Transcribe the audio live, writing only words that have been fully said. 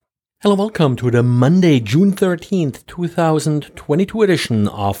Hello, welcome to the Monday, June 13th, 2022 edition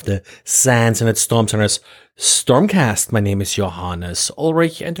of the SANS and its Storm Center's StormCast. My name is Johannes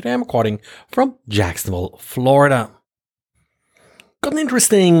Ulrich and today I'm recording from Jacksonville, Florida. Got an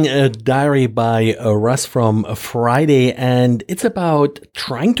interesting diary by Russ from Friday, and it's about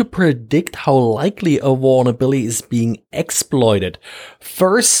trying to predict how likely a vulnerability is being exploited.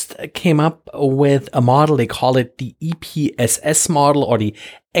 First came up with a model, they call it the EPSS model or the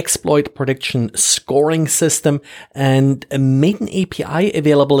Exploit Prediction Scoring System, and made an API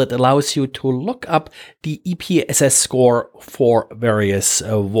available that allows you to look up the EPSS score for various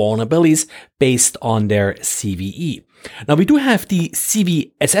vulnerabilities based on their CVE. Now, we do have the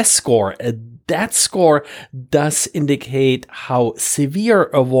CVSS score. That score does indicate how severe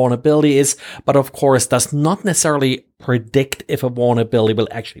a vulnerability is, but of course does not necessarily predict if a vulnerability will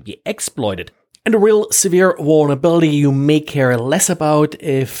actually be exploited. And a real severe vulnerability you may care less about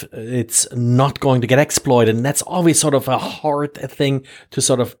if it's not going to get exploited. And that's always sort of a hard thing to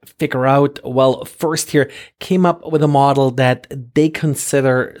sort of figure out. Well, first here came up with a model that they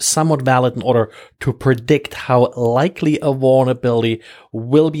consider somewhat valid in order to predict how likely a vulnerability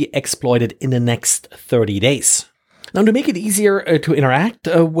will be exploited in the next 30 days. Now, to make it easier to interact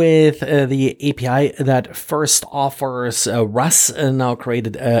with the API that first offers, Russ now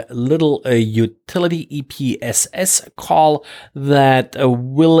created a little utility EPSS call that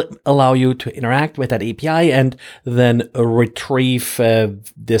will allow you to interact with that API and then retrieve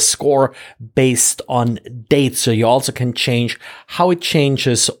the score based on date. So you also can change how it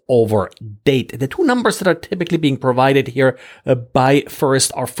changes over date. The two numbers that are typically being provided here by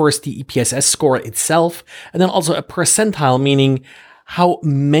first are first the EPSS score itself, and then also a percentile, meaning how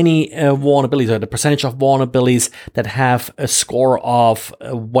many vulnerabilities or the percentage of vulnerabilities that have a score of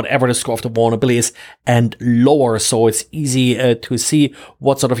whatever the score of the vulnerability is and lower. So it's easy to see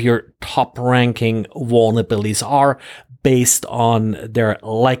what sort of your top ranking vulnerabilities are based on their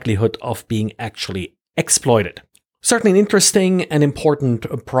likelihood of being actually exploited. Certainly an interesting and important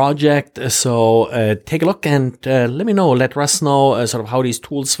project, so take a look and let me know, let Russ know sort of how these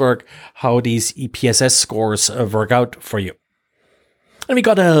tools work, how these EPSS scores work out for you. And we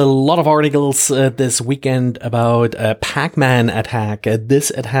got a lot of articles this weekend about a Pac-Man attack. This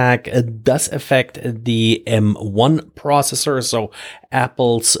attack does affect the M1 processor, so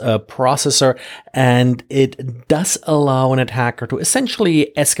Apple's processor, and it does allow an attacker to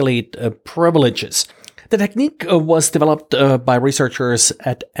essentially escalate privileges. The technique was developed by researchers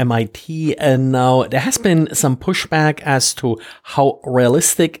at MIT, and now there has been some pushback as to how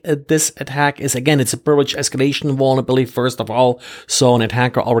realistic this attack is. Again, it's a privilege escalation vulnerability, first of all, so an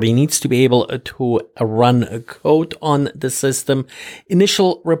attacker already needs to be able to run code on the system.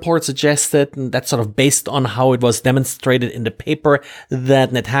 Initial reports suggested, and that's sort of based on how it was demonstrated in the paper, that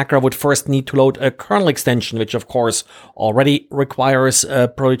an attacker would first need to load a kernel extension, which of course already requires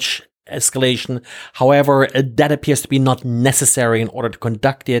privilege escalation. However, that appears to be not necessary in order to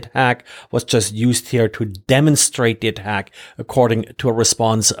conduct the attack, was just used here to demonstrate the attack, according to a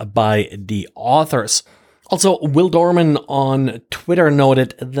response by the authors. Also, Will Dorman on Twitter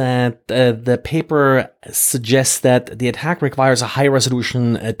noted that the paper suggests that the attack requires a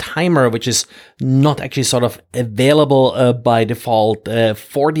high-resolution timer, which is not actually sort of available by default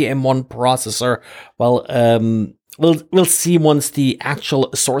for the M1 processor. Well, We'll see once the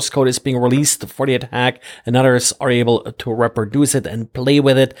actual source code is being released for the attack and others are able to reproduce it and play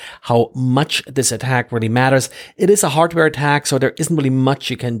with it, how much this attack really matters. It is a hardware attack, so there isn't really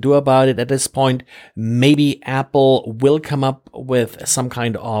much you can do about it at this point. Maybe Apple will come up with some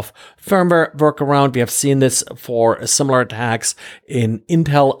kind of firmware workaround. We have seen this for similar attacks in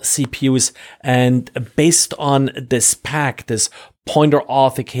Intel CPUs, and based on this pack, this pointer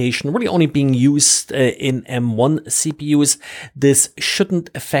authentication really only being used in M1 CPUs. This shouldn't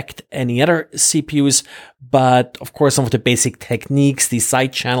affect any other CPUs, but of course some of the basic techniques, the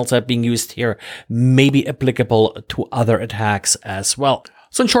side channels that are being used here, may be applicable to other attacks as well.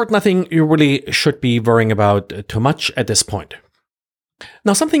 So in short, nothing you really should be worrying about too much at this point.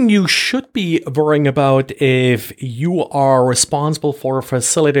 Now, something you should be worrying about if you are responsible for a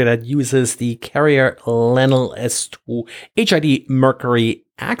facility that uses the Carrier Lenel S2 HID Mercury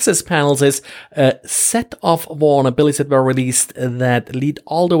access panels is a set of vulnerabilities that were released that lead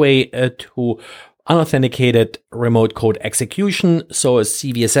all the way to unauthenticated remote code execution, so a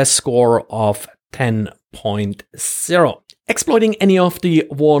CVSS score of 10.0. Exploiting any of the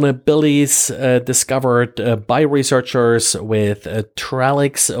vulnerabilities discovered by researchers with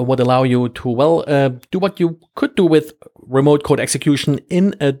Trellix would allow you to, do what you could do with remote code execution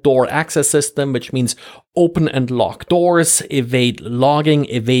in a door access system, which means open and lock doors, evade logging,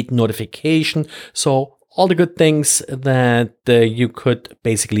 evade notification. So all the good things that you could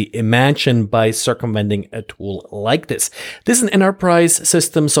basically imagine by circumventing a tool like this. This is an enterprise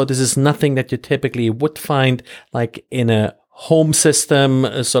system, so this is nothing that you typically would find like in a home system,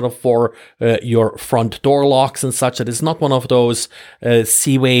 sort of for your front door locks and such. It is not one of those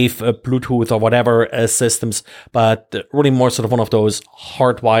C-Wave, Bluetooth or whatever systems, but really more sort of one of those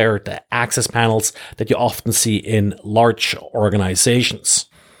hardwired access panels that you often see in large organizations.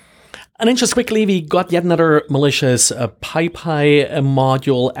 And then just quickly, we got yet another malicious PyPy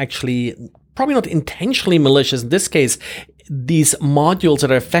module, actually probably not intentionally malicious in this case. These modules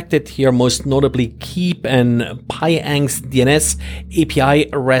that are affected here, most notably Keep and PyAngst DNS API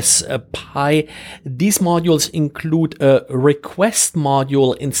res Pi. These modules include a request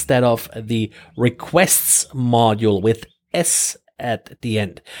module instead of the requests module with S at the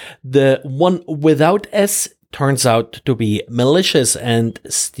end. The one without S turns out to be malicious and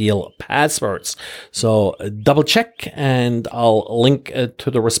steal passwords. So double check, and I'll link to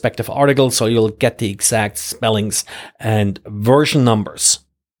the respective article so you'll get the exact spellings and version numbers.